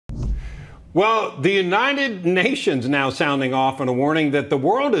Well, the United Nations now sounding off on a warning that the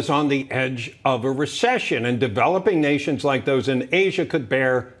world is on the edge of a recession, and developing nations like those in Asia could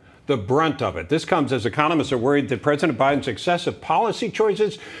bear the brunt of it. This comes as economists are worried that President Biden's excessive policy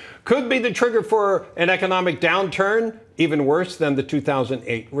choices could be the trigger for an economic downturn, even worse than the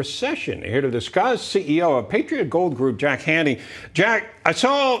 2008 recession. Here to discuss, CEO of Patriot Gold Group, Jack Hanney. Jack, I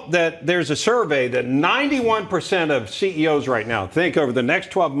saw that there's a survey that 91% of CEOs right now think over the next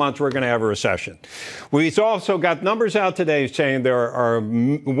 12 months we're going to have a recession. We've also got numbers out today saying there are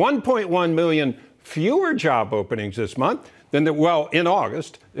 1.1 million fewer job openings this month than in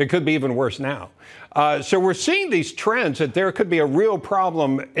August. It could be even worse now. So we're seeing these trends that there could be a real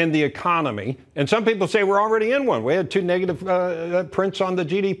problem in the economy. And some people say we're already in one. We had two negative prints on the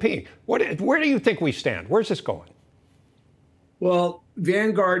GDP. Where do you think we stand? Where's this going? Well,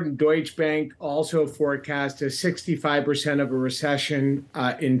 Vanguard and Deutsche Bank also forecast a 65% of a recession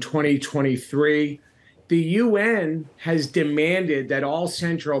in 2023. The UN has demanded that all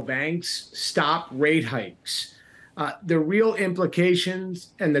central banks stop rate hikes. The real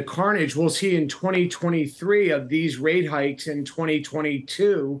implications and the carnage we'll see in 2023 of these rate hikes in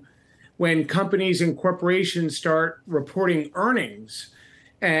 2022, when companies and corporations start reporting earnings.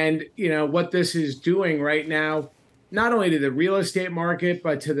 And, what this is doing right now, not only to the real estate market,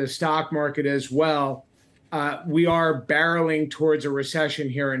 but to the stock market as well. We are barreling towards a recession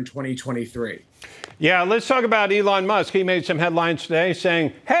here in 2023. Yeah, let's talk about Elon Musk. He made some headlines today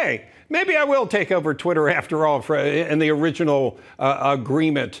saying, hey, maybe I will take over Twitter after all in the original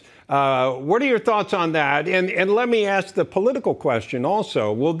agreement. What are your thoughts on that? And let me ask the political question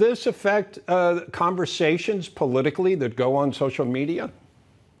also. Will this affect conversations politically that go on social media?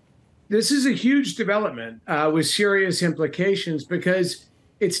 This is a huge development with serious implications because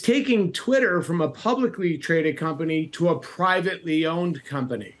it's taking Twitter from a publicly traded company to a privately owned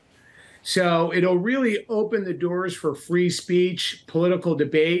company. So it'll really open the doors for free speech, political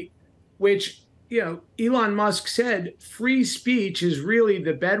debate, which, Elon Musk said free speech is really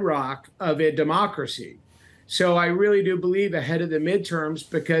the bedrock of a democracy. So I really do believe ahead of the midterms,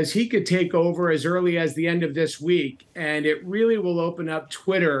 because he could take over as early as the end of this week, and it really will open up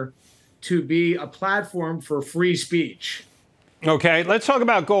Twitter to be a platform for free speech. Okay, let's talk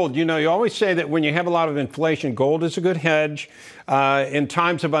about gold. You always say that when you have a lot of inflation, gold is a good hedge. In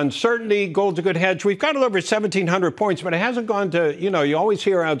times of uncertainty, gold's a good hedge. We've got it over 1,700 points, but it hasn't gone to, you always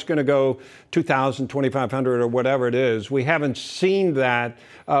hear how it's going to go 2,000, 2,500 or whatever it is. We haven't seen that.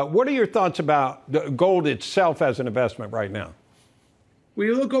 What are your thoughts about gold itself as an investment right now?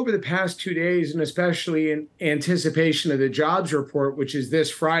 We look over the past 2 days, and especially in anticipation of the jobs report, which is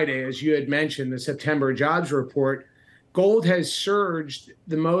this Friday, as you had mentioned, the September jobs report, gold has surged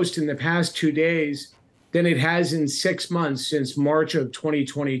the most in the past 2 days than it has in 6 months since March of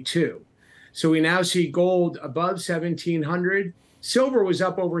 2022. So we now see gold above 1,700. Silver was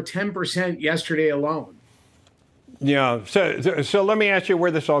up over 10% yesterday alone. Yeah. So let me ask you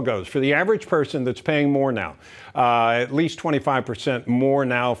where this all goes. For the average person that's paying more now, at least 25% more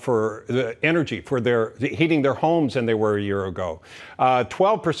now for the energy, for heating their homes than they were a year ago.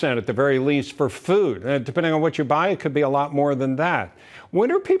 12% at the very least for food. Depending on what you buy, it could be a lot more than that.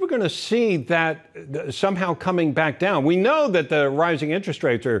 When are people going to see that somehow coming back down? We know that the rising interest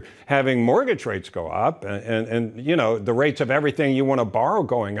rates are having mortgage rates go up and the rates of everything you want to borrow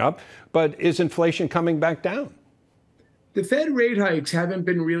going up. But is inflation coming back down? The Fed rate hikes haven't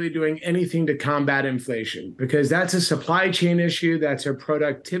been really doing anything to combat inflation, because that's a supply chain issue. That's a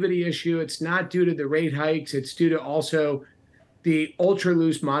productivity issue. It's not due to the rate hikes. It's due to also the ultra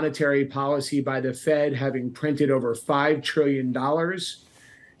loose monetary policy by the Fed, having printed over $5 trillion.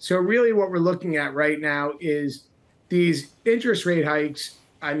 So really what we're looking at right now is these interest rate hikes.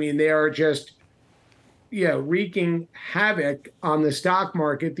 I mean, they are just wreaking havoc on the stock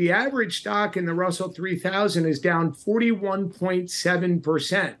market. The average stock in the Russell 3000 is down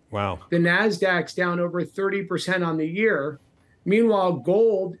 41.7%. Wow. The NASDAQ's down over 30% on the year. Meanwhile,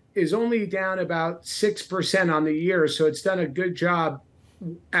 gold is only down about 6% on the year. So it's done a good job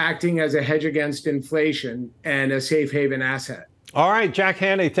acting as a hedge against inflation and a safe haven asset. All right, Jack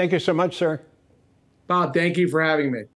Hanney, thank you so much, sir. Bob, thank you for having me.